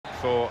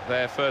for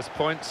their first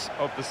points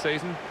of the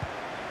season.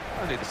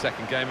 Only the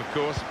second game, of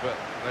course, but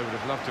they would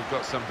have loved to have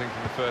got something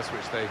from the first,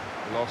 which they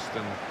lost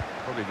and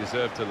probably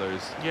deserved to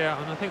lose.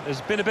 Yeah, and I think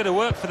there's been a bit of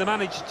work for the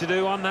manager to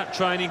do on that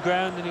training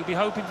ground, and he'll be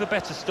hoping for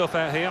better stuff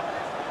out here.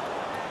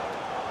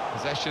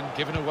 Possession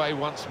given away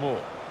once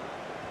more.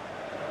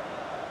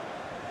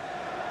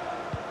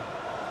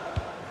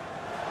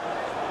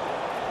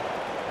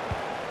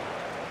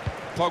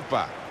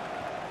 Pogba.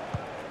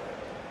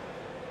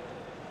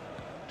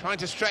 Trying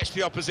to stretch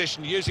the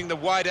opposition, using the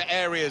wider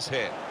areas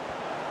here.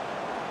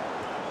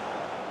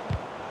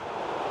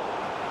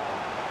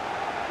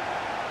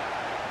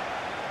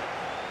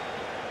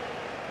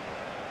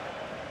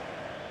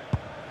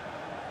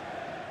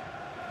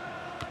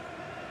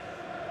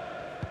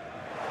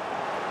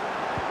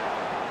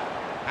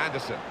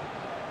 Anderson.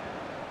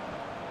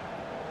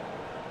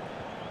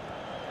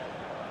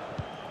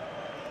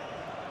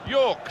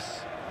 Yorks.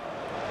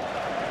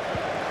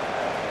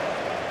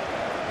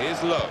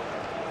 Here's Lowe.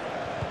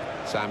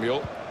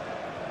 Samuel.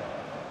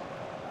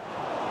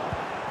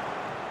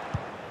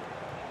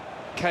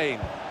 Kane.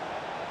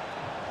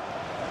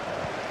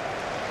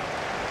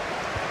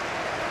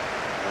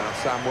 Now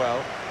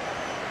Samuel.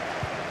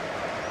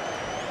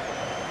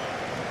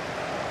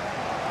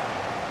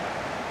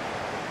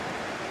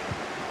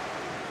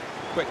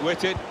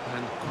 Quick-witted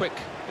and quick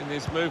in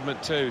his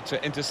movement too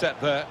to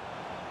intercept there.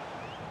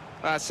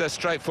 That's a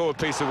straightforward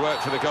piece of work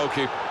for the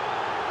goalkeeper.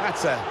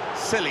 That's a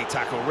silly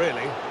tackle,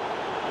 really.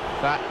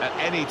 That, at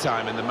any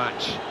time in the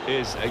match,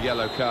 is a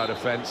yellow card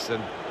offence,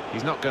 and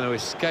he's not going to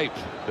escape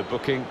the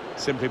booking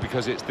simply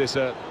because it's this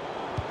early.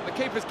 The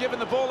keeper's given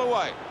the ball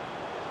away.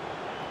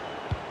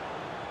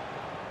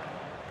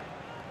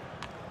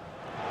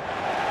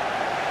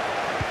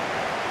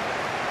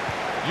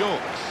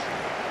 Yorks.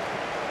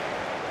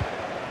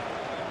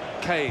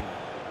 Kane.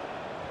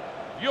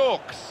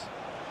 Yorks.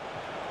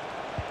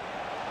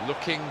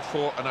 Looking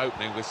for an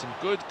opening with some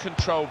good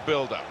controlled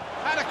build-up.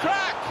 And a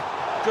crack!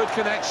 Good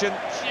connection,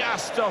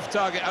 just off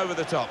target, over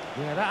the top.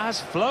 Yeah, that has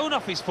flown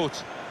off his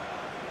foot.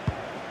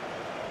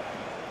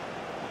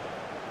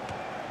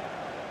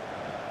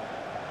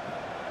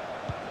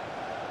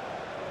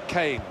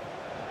 Kane.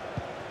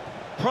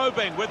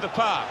 Probing with the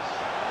pass.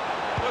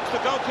 Looks the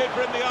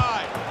goalkeeper in the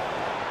eye.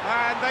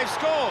 And they've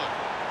scored.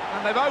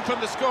 And they've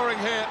opened the scoring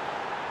here.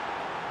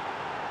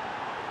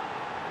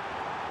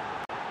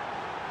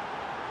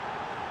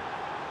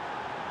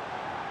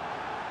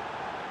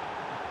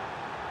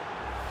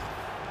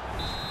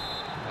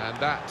 And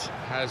that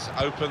has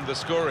opened the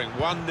scoring.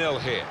 1-0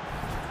 here.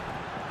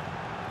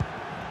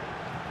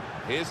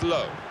 Here's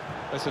Lowe.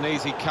 That's an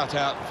easy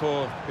cutout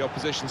for the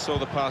opposition, saw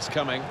the pass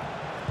coming.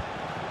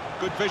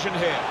 Good vision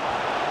here.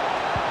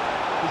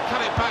 He's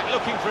cut it back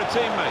looking for a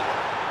teammate.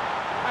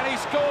 And he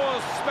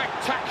scores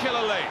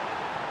spectacularly.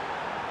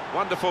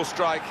 Wonderful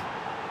strike.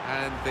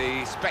 And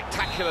the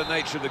spectacular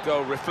nature of the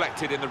goal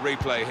reflected in the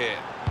replay here.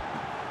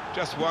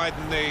 Just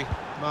widen the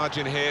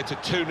margin here to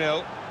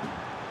 2-0.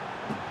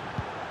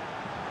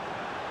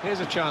 Here's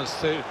a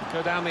chance to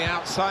go down the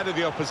outside of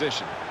the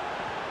opposition.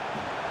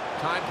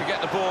 Time to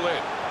get the ball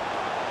in.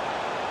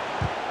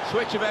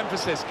 Switch of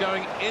emphasis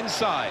going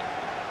inside.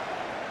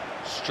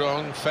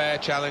 Strong, fair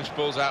challenge,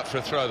 ball's out for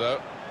a throw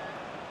though.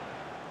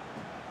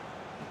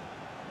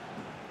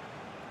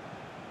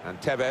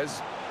 And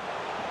Tevez.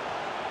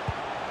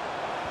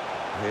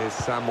 Here's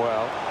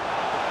Samuel.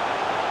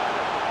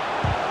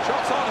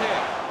 Shots on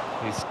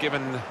here. He's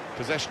given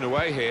possession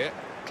away here.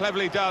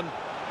 Cleverly done.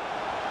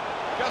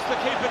 Just the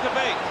keeper to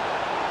beat.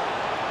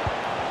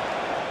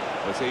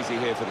 Well, it's easy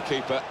here for the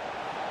keeper.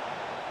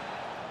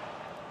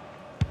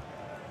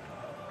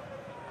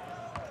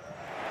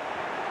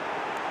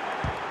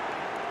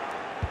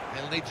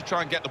 They'll need to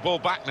try and get the ball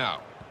back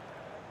now.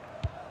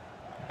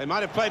 They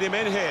might have played him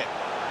in here.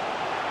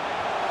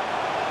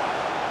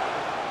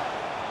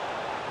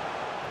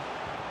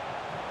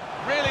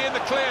 Really in the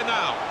clear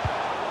now.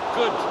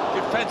 Good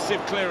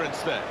defensive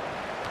clearance there.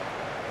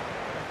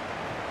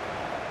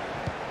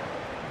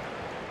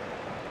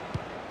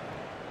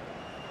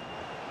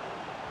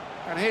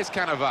 And here's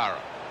Cannavaro.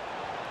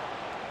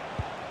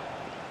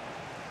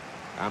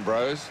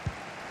 Ambrose.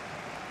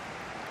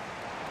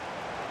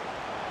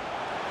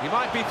 He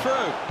might be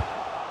through.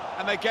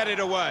 And they get it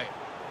away.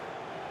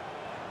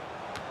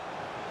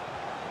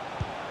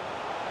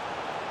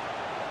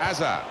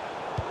 Hazard.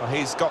 Well,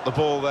 he's got the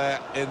ball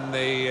there in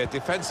the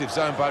defensive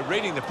zone by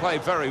reading the play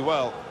very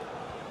well.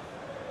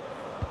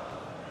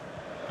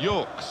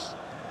 Yorks.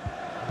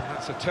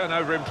 That's a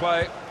turnover in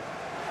play.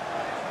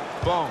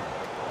 Bong.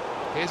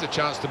 Here's a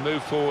chance to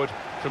move forward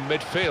from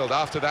midfield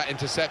after that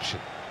interception.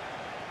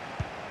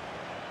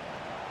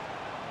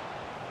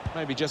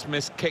 Maybe just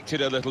kicked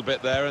it a little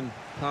bit there, and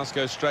pass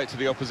goes straight to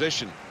the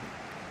opposition.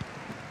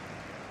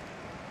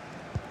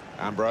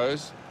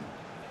 Ambrose.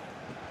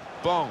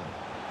 Bong.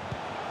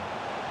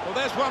 Well,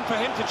 there's one for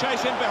him to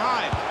chase in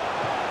behind.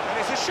 And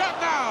it's a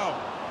shot now.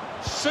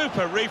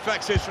 Super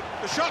reflexes.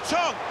 The shot's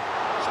on.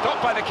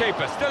 Stopped by the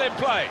keeper, still in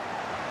play.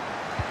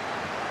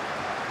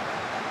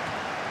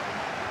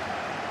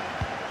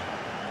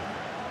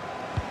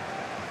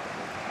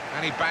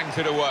 And he bangs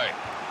it away.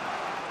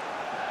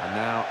 And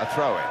now a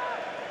throw-in.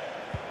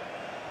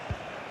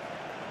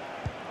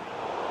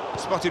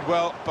 Spotted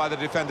well by the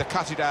defender,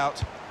 cut it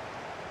out.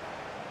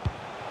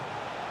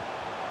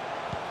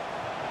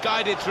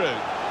 Guided through.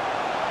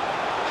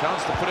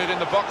 Chance to put it in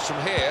the box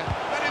from here.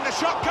 Letting the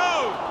shot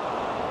go!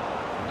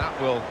 And that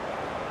will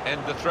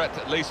end the threat,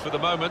 at least for the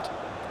moment.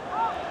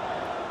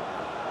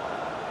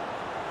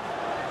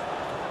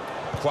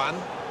 Juan.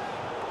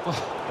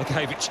 Oh, they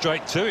gave it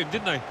straight to him,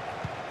 didn't they?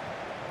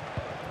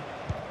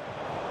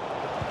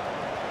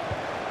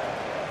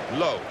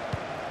 Low.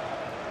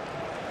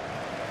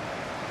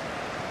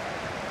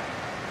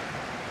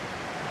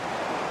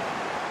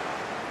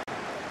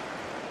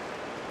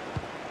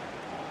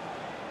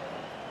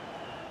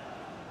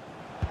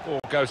 Ball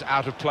goes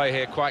out of play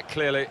here quite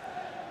clearly.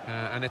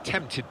 An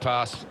attempted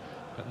pass,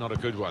 but not a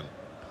good one.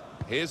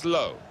 Here's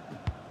Low.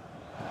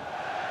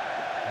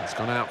 It's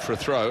gone out for a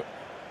throw.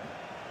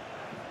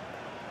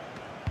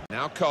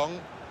 Now Kong.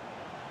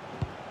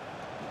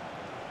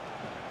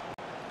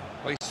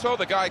 Well, he saw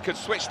the guy could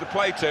switch the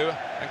play to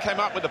and came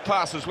up with the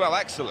pass as well.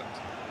 Excellent.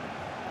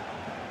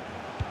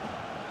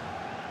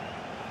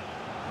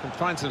 Can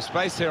find some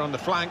space here on the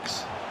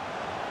flanks.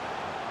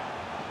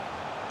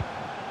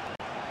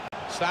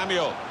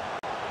 Samuel.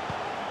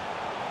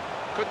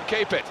 Couldn't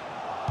keep it.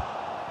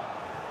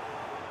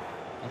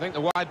 I think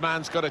the wide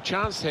man's got a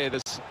chance here.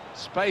 There's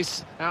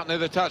space out near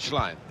the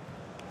touchline.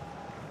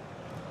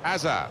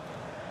 Hazard.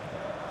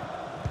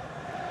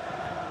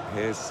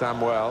 Here's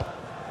Samuel.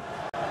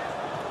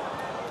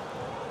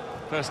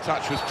 First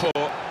touch was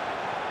poor.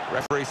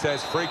 Referee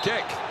says free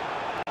kick.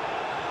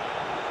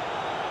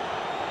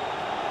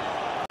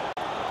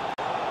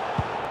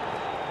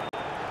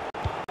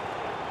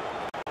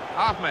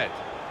 Ahmed.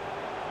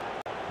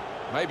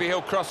 Maybe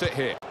he'll cross it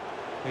here.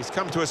 He's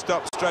come to a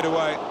stop straight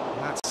away.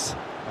 That's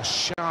a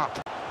sharp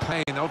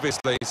pain,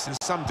 obviously. He's in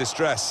some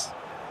distress.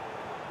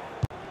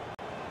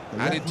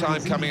 Added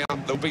time coming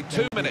up. There'll be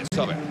 2 minutes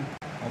of it.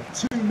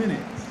 2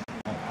 minutes.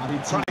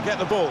 Trying to get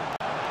the ball.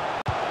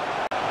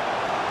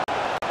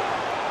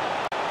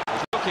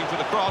 He's looking for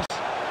the cross.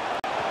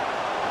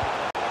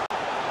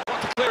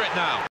 Got to clear it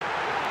now.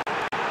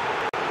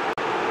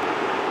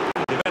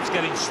 Defence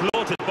getting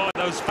slaughtered by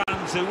those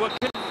fans who were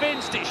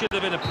convinced it should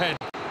have been a pen.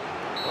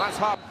 Well, that's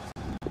hard.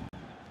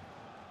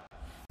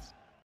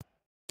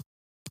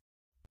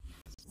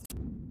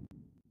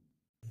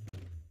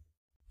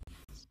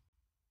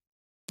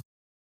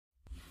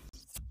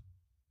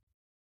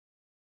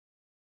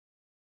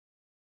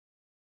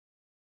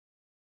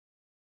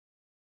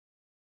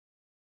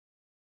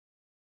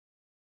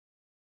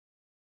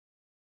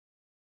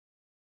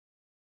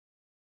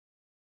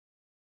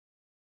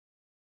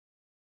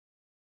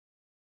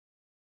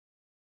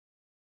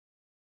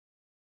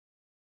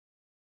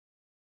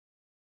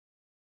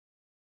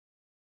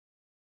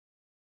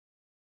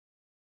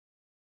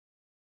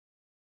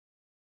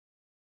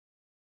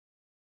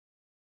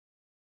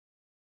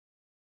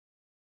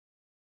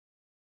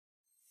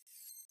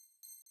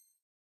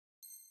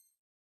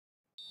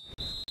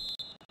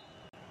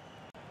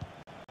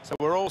 So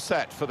we're all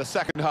set for the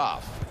second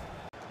half.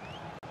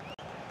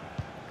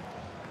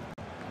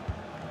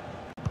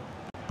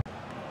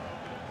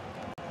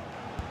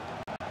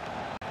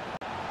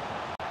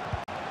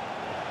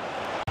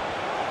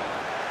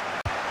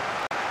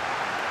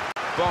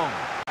 Bong.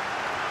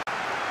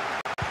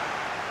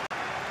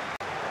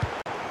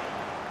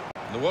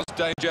 There was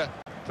danger,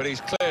 but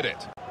he's cleared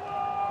it.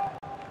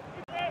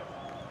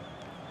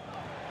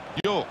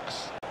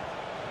 Yorks.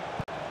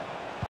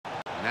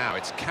 Now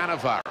it's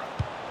Cannavaro.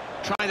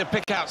 Trying to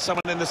pick out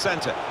someone in the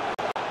centre.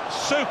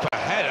 Super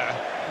header,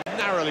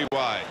 narrowly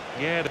wide.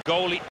 Yeah, the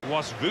goalie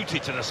was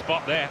rooted to the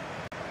spot there.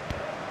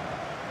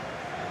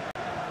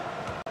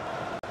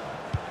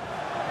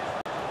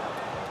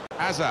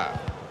 Hazard.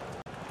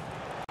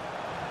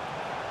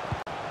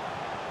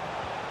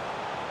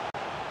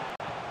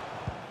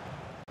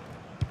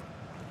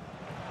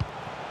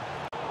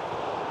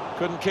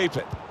 Couldn't keep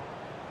it.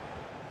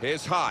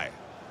 Here's High.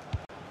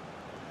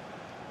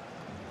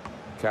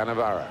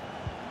 Cannavaro.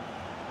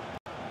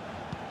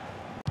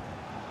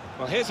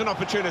 Well, here's an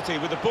opportunity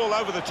with the ball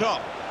over the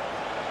top.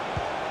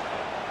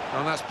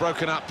 And that's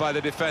broken up by the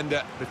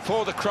defender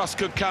before the cross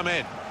could come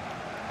in.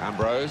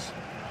 Ambrose.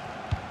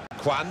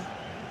 Juan.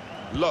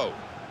 Low.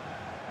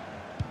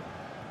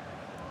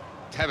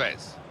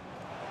 Tevez.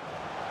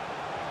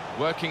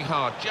 Working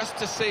hard just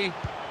to see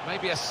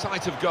maybe a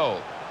sight of goal.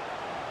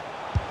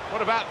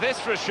 What about this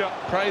for a shot?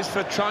 Praise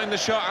for trying the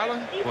shot,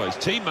 Alan? Well, his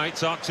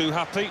teammates aren't too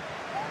happy.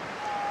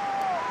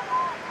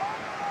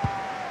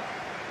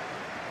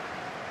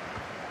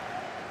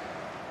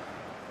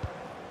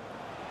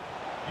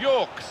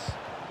 Yorks.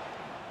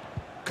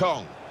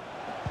 Kong.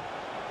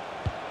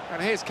 And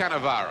here's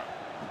Cannavaro.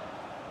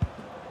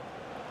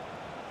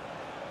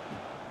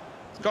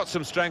 He's got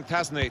some strength,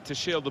 hasn't he, to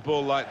shield the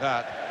ball like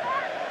that.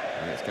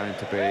 And it's going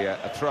to be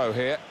a throw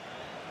here.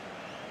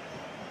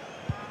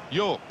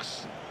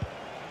 Yorks.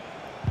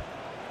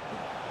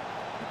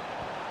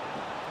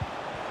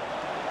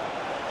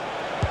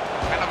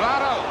 Cannavaro.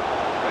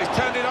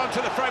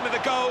 to the frame of the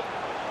goal.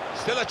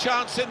 Still a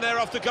chance in there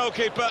off the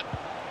goalkeeper.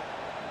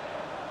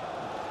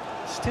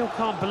 Still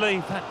can't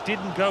believe that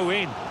didn't go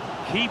in.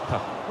 Keeper,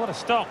 what a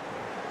stop.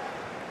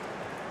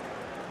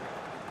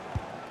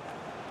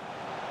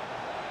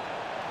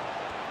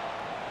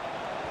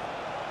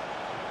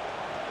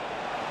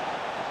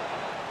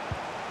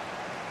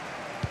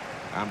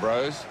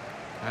 Ambrose,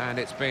 and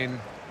it's been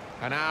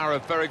an hour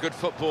of very good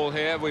football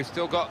here. We've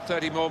still got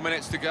 30 more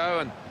minutes to go,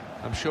 and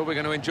I'm sure we're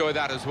going to enjoy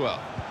that as well.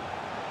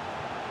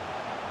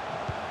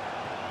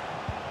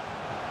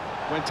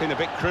 Went in a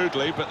bit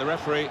crudely, but the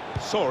referee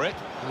saw it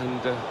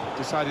and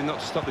decided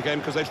not to stop the game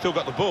because they've still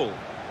got the ball.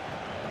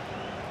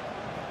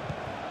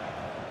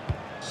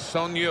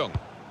 Son Heung.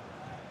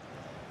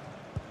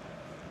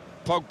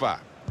 Pogba.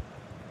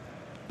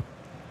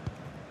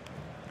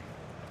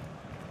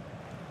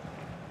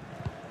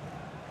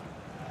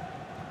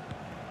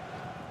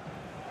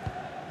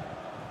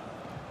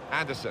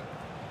 Anderson.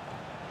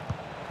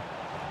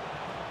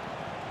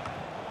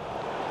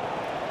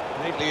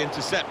 Neatly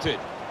intercepted.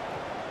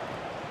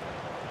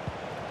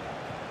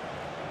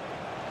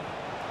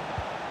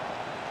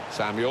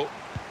 Samuel.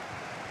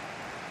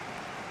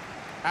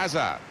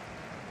 Hazard.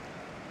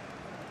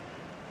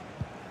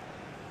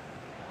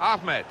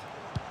 Ahmed.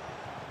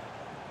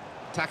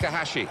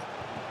 Takahashi.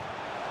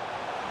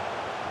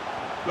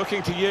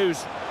 Looking to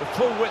use the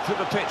full width of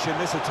the pitch in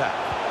this attack.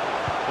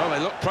 Well, they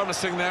look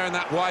promising there in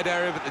that wide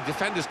area, but the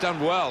defender's done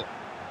well.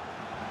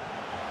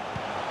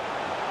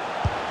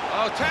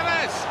 Oh,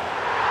 Tevez!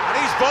 And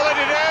he's volleyed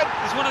it in!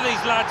 He's one of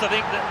these lads, I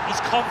think, that he's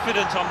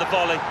confident on the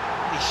volley.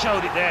 He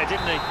showed it there,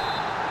 didn't he?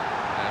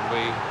 And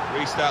we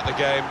restart the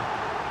game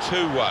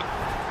 2-1.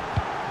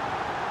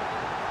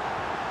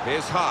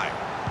 Here's High.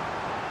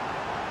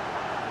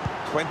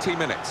 20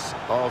 minutes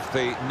of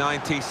the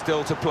 90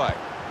 still to play.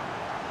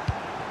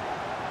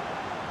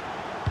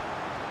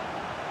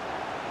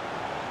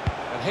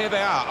 And here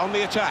they are on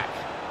the attack.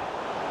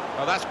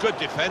 Well, that's good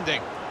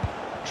defending.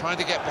 Trying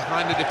to get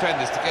behind the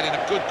defenders to get in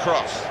a good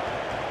cross.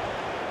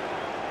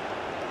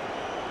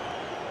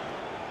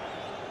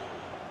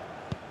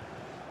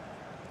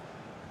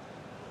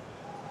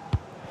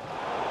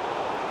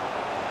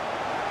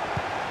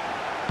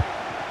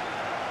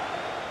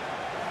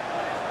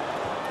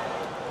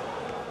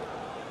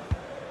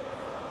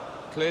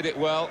 Cleared it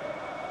well.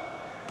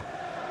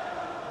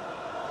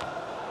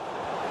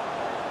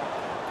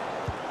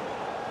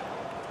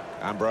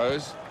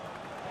 Ambrose.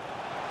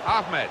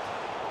 Ahmed.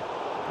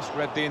 Just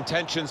read the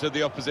intentions of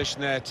the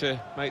opposition there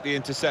to make the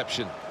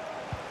interception.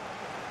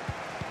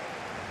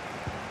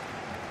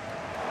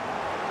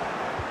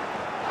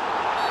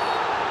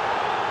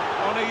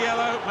 On a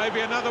yellow, maybe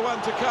another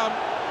one to come.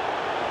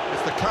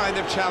 It's the kind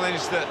of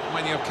challenge that,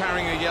 when you're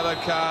carrying a yellow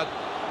card,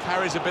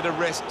 carries a bit of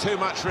risk. Too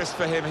much risk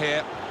for him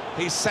here.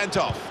 He's sent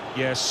off.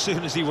 Yeah, as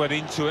soon as he went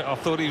into it, I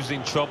thought he was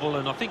in trouble,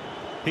 and I think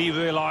he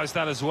realised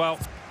that as well.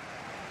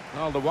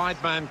 Well, the wide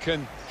man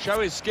can show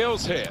his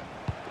skills here.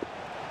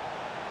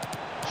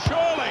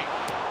 Surely!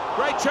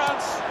 Great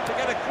chance to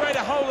get a greater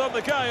hold on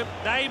the game.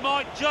 They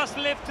might just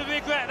live to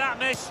regret that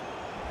miss.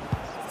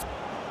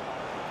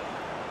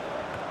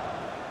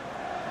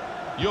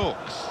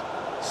 Yorks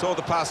saw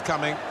the pass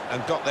coming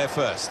and got there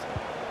first.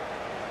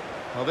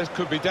 Well, this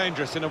could be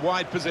dangerous in a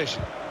wide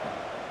position.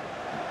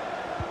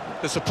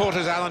 The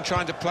supporters, Alan,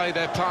 trying to play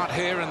their part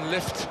here and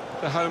lift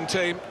the home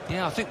team.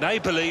 Yeah, I think they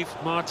believe,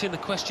 Martin. The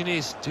question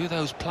is, do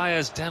those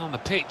players down on the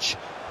pitch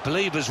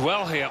believe as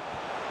well here?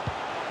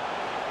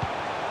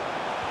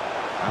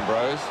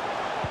 Ambrose.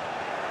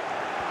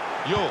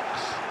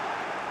 Yorks.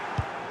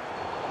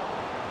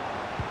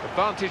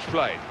 Advantage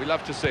played. We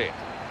love to see it.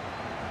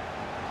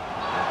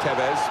 And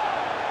Tevez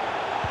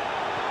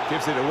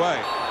gives it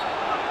away.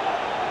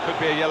 Could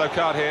be a yellow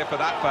card here for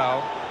that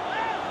foul.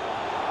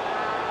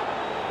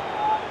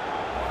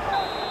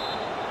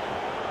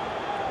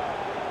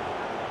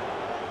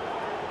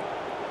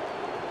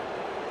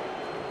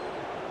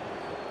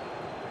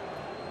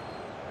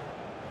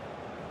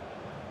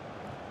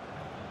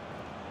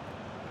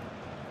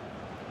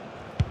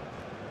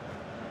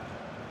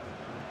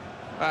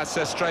 That's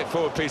a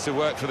straightforward piece of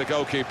work for the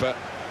goalkeeper.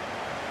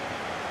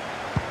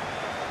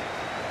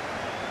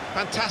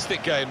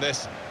 Fantastic game,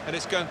 this, and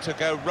it's going to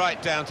go right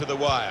down to the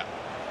wire.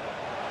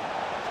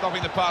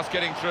 Stopping the pass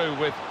getting through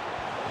with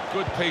a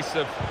good piece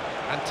of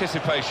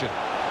anticipation.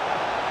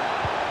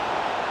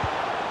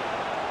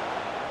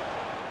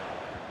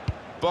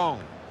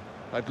 Bong.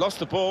 They've lost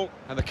the ball,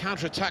 and the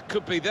counter-attack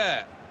could be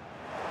there.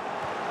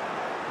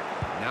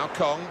 Now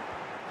Kong.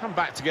 Come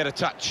back to get a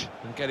touch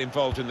and get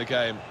involved in the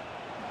game.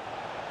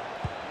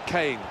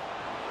 Kane.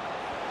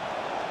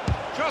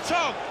 Shot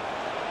on!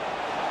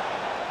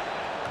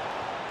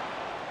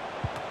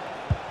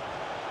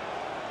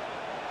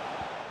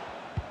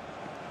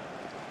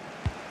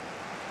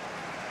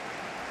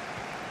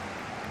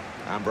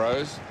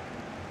 Ambrose.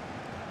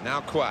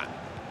 Now Kwan.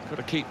 Got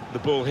to keep the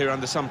ball here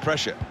under some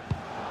pressure.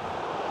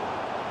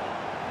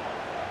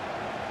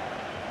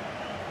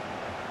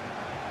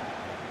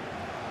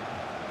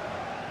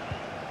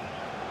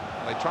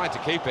 They tried to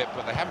keep it,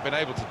 but they haven't been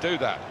able to do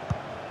that.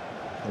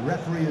 The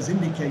referee has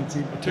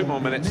indicated 2 more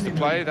minutes to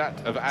play,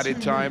 that of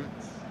added time.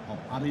 Of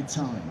added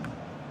time.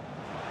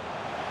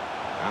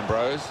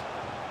 Ambrose.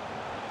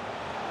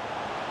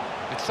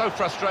 It's so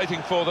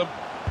frustrating for them.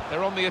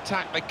 They're on the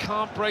attack, they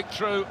can't break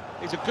through.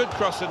 He's a good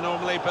crosser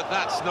normally, but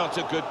that's not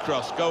a good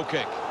cross. Goal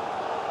kick.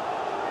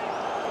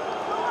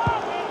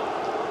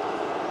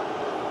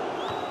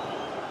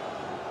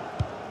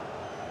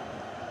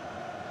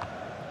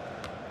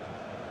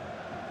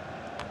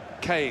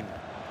 Kane.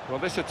 Well,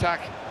 this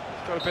attack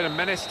has got a bit of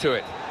menace to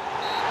it.